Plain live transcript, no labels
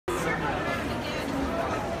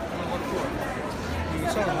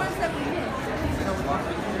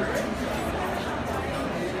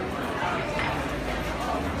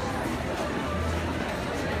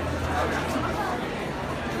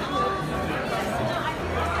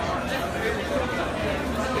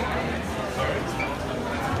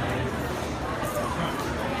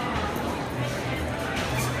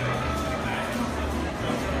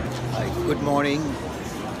Good morning,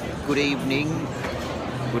 good evening,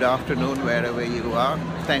 good afternoon, wherever you are.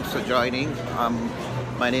 Thanks for joining.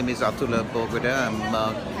 My name is Atula Bogoda.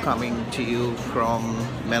 I'm coming to you from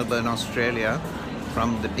Melbourne, Australia,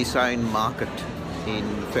 from the Design Market in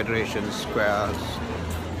Federation Square's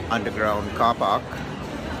underground car park.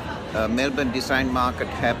 Melbourne Design Market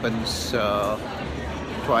happens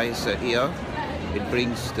twice a year. It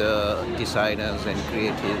brings the designers and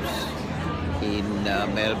creatives in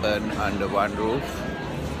Melbourne under one roof.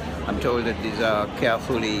 I'm told that these are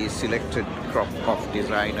carefully selected crop of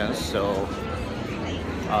designers, so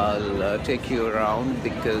I'll take you around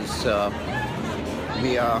because I'm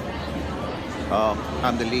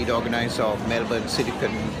the lead organizer of Melbourne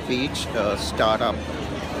Silicon Beach, a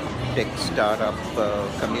tech startup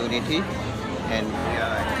community, and we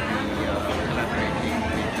are actually collaborating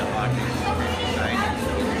with the artists and designers.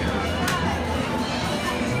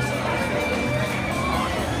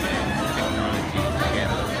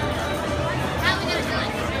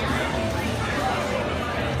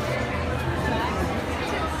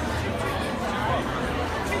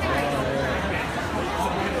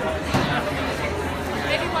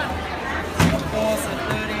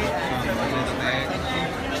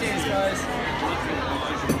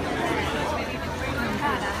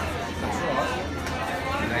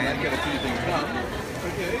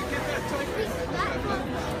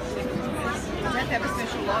 Have a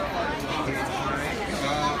special log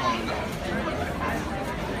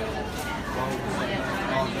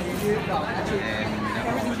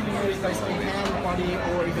everything can be used basically hand, body,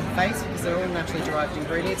 or even face because they're all naturally derived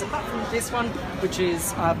ingredients. Apart from this one, which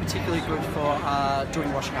is particularly good for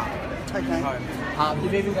doing washing up. Okay.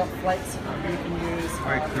 You've even got plates you can use.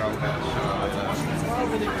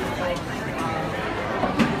 Really good plate.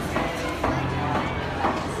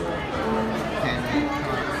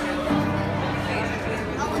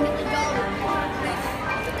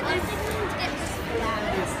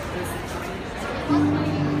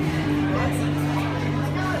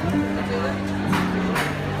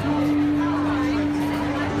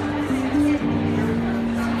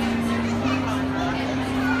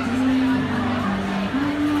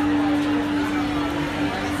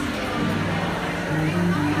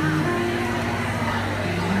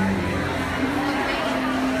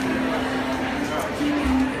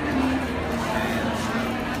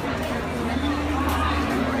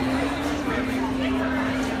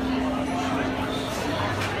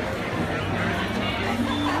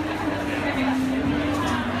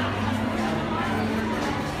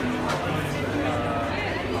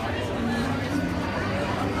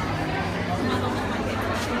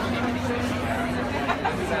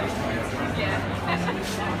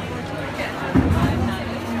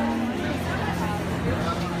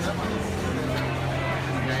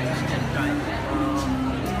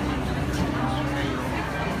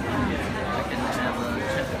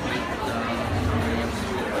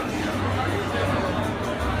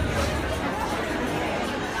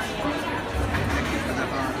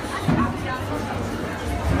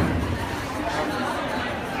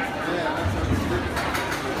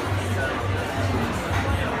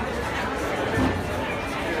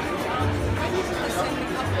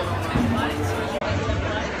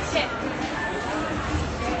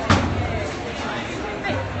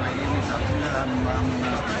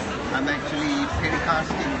 I'm actually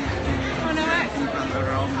telecasting this to people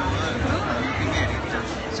around the world looking at it.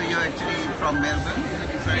 So you're actually from Melbourne?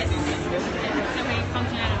 Yes. So we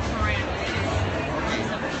function out of Korea. Okay.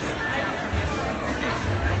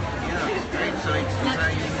 Yeah, great. So it's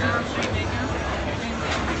designing.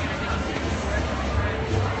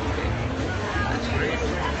 That's great.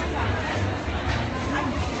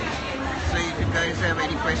 So if you guys have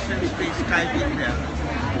any questions, please type in there.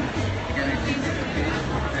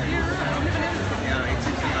 Yeah, it's a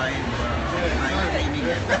live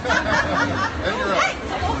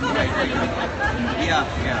streaming. Yeah.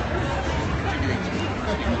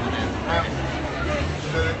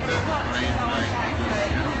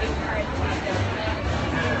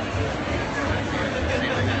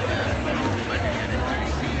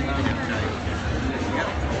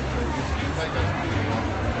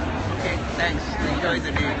 Okay, thanks. Enjoy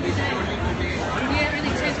the day. Is it only today? Yeah, really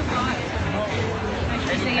 10 to 5.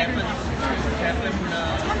 And it happens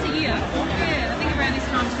Once a year. Yeah, I think around this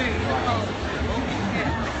time too.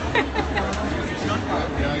 it's not cold.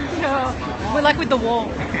 No, we're like with the wall.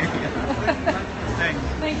 Thanks.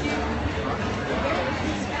 Thank you.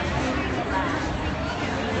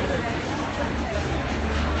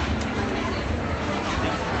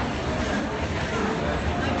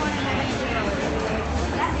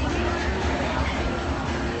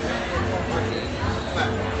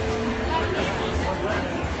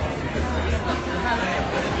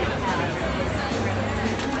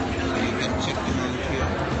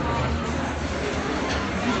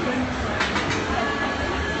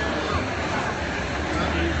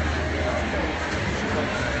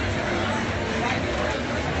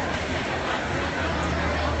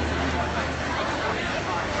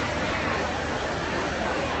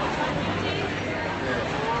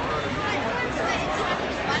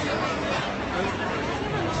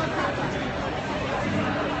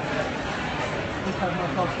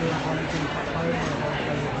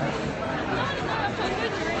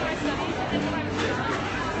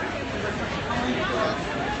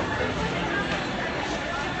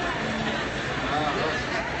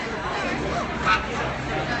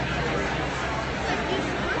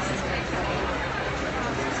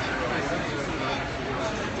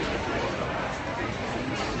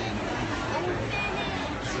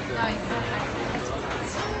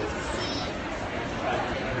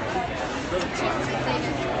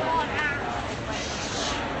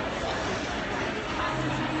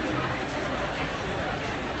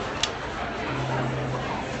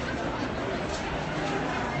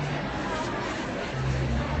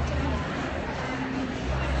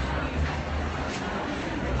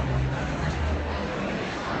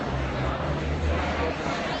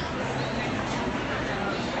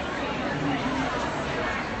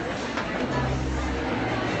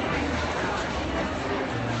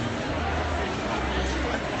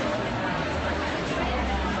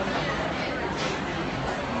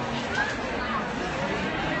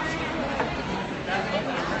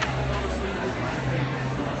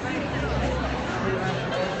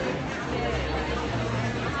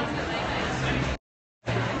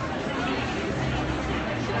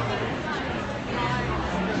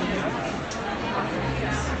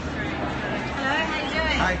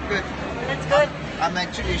 Hi, good. That's good. I'm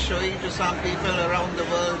actually showing to some people around the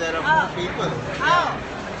world there are more people. Oh.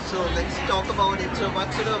 So let's talk about it. So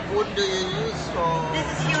what sort of wood do you use for? This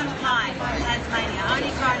is human pine from Tasmania.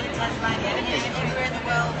 Only grown in Tasmania. Everywhere in the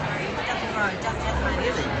world it doesn't grow, just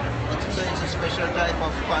Tasmania. Really? So it's a special type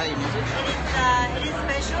of pine, is it? It is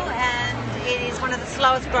special and it is one of the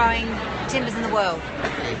slowest growing timbers in the world.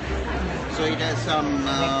 Okay. So it has some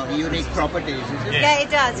unique properties, is it? Yeah, it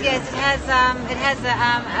does. Yes, it has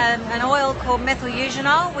an oil called methyl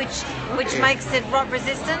eugenol, which makes it rot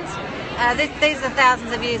resistant. These are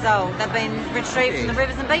thousands of years old. They've been retrieved from the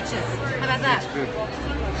rivers and beaches. How about that? That's good.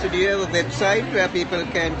 So do you have a website where people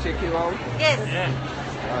can check you out? Yes. Yeah.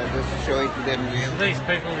 I'll just show it to them here. These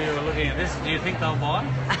people who are looking at this, do you think they'll buy?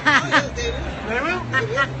 Yeah, they will. They will? They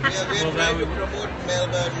will. Yeah, we're Well, trying they to promote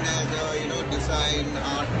Melbourne as a design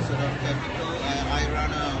art sort of capital. I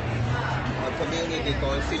run a community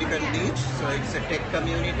called Silicon Beach, so it's a tech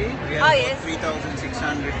community. We have yes. about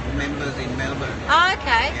 3,600 members in Melbourne. Oh,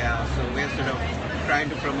 okay. Yeah, so we're sort of trying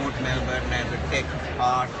to promote Melbourne as a tech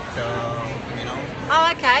art, Oh,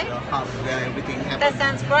 okay. the hub where everything happens. That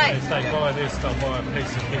sounds great. If they buy this, they'll buy a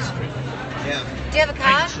piece of history. Yeah. Do you have a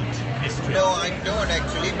card? Ancient history. No, I don't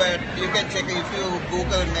actually, but you can check if you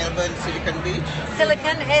Google Melbourne Silicon Beach.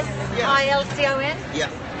 Silicon, S-I-L-C-O-N? Yeah,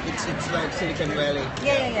 it's like Silicon Valley.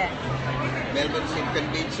 Yeah. Melbourne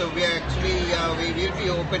Silicon Beach. So we are actually we will be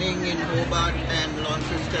opening in Hobart and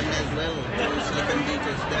Launceston as well. Two Silicon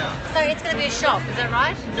Beaches there. So it's going to be a shop, is that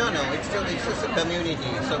right? No, it's just a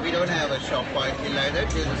community. So we don't have a shop or anything like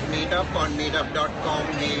that. We just meet up on meetup.com.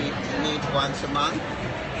 We meet once a month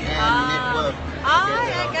and network.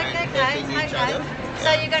 And each other.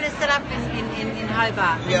 So you're going to set up in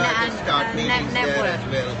Hobart? Yeah, just start meetings there as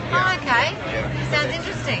well. Yeah. Oh, okay. Yeah. Sounds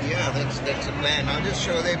interesting. Yeah, that's the plan. I'll just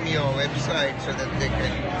show them your website so that they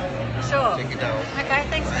can Sure. check it out. Okay,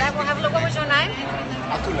 thanks for that. We'll have a look. What was your name?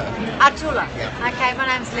 Atula. Atula. Yeah. Okay, my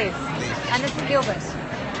name's Liz. Liz. And this is Gilbert.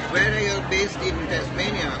 Where are you based in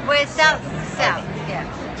Tasmania? We're south, yeah.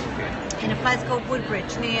 In a place called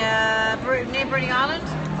Woodbridge, near Bruny Island.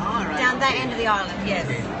 All right. Down that end of the island, yes.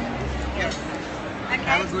 Okay. Yes. Okay.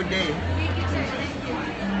 Have a good day. You too, thank you.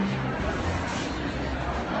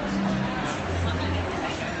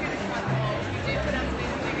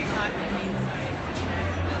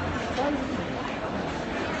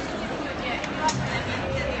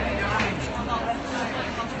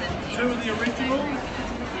 Two of the original.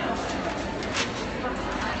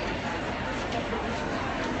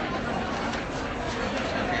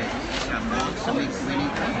 Some balsamic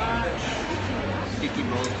vinegar. Sticky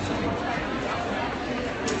balsamic.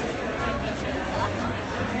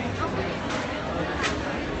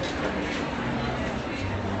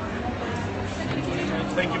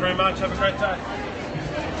 Thank you very much. Have a great day.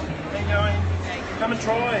 How you going? Come and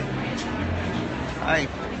try. Hi,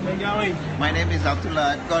 How you going? my name is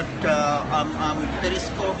Atula. I've got I'm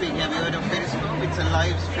periscoping. Have you heard of Periscope? It's a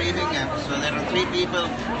live streaming app. So there are 3 people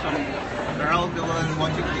from around the world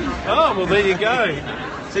watching this. Oh, well, there you go.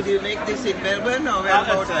 So do you make this in Melbourne or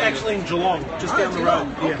whereabouts It's are you? actually in Geelong, just down the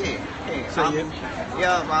Geelong. road. Okay. So,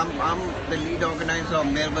 I'm the lead organizer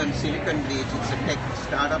of Melbourne Silicon Beach. It's a tech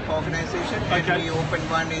startup organization. And Okay. we opened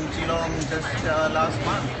one in Geelong just last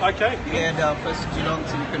month. Okay. We had our first Geelong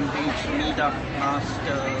Silicon Beach meetup last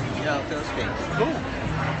Thursday. Cool.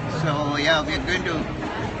 So yeah, we're going to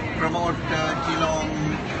promote Geelong,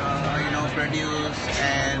 produce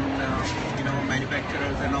and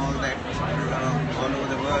manufacturers and all that all over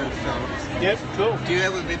the world. So Yep, cool. do you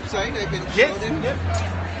have a website I can show Yep, them? yep.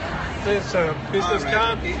 There's a business All right,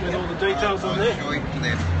 card okay. with all the details I'll on there. show it to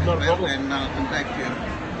them Not a as well, problem. and I'll contact you.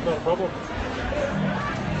 Not a problem.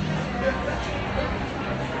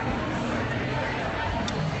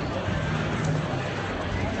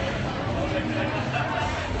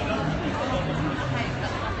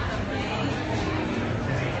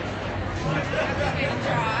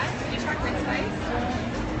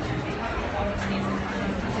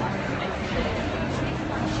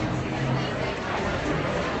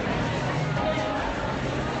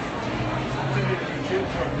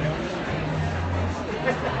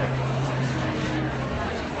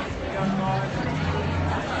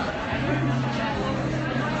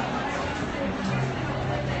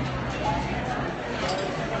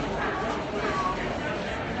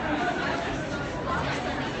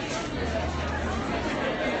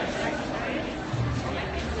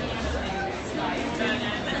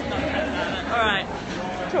 Alright.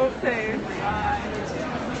 Talk soon.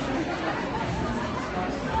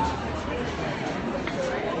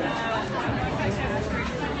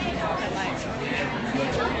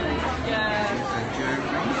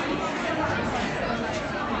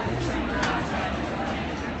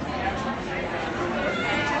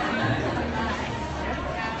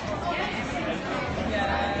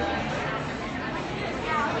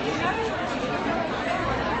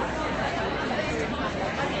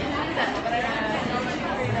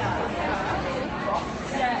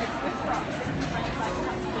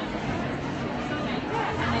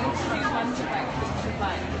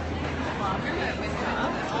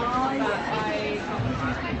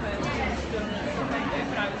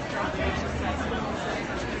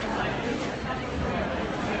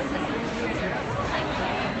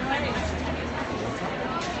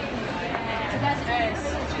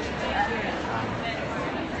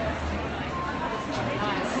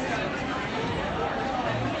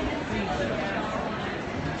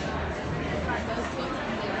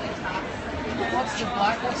 What's the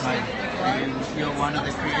black? What's the You're one of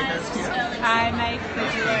the creators here? I make the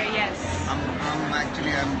jewelry, yes. I'm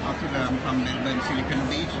Atula. I'm from Melbourne, Silicon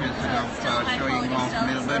Beach. We're sort of showing off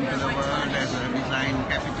Melbourne to the world as a design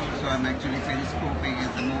capital. So I'm actually periscoping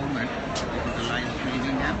at the moment with the live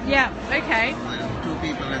streaming app. Yeah, okay. So there's 2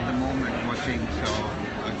 people at the moment watching. So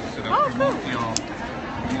I just sort of Oh, promote cool. your.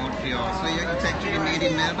 So yeah, it's actually made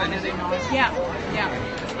in Melbourne, is it? Yeah, yeah,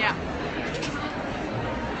 yeah.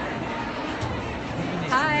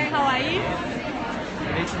 Hi, how are you?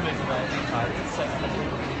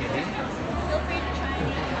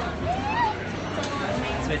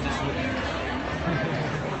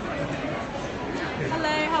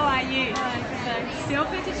 Hello, how are you? Feel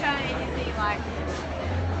free to try anything like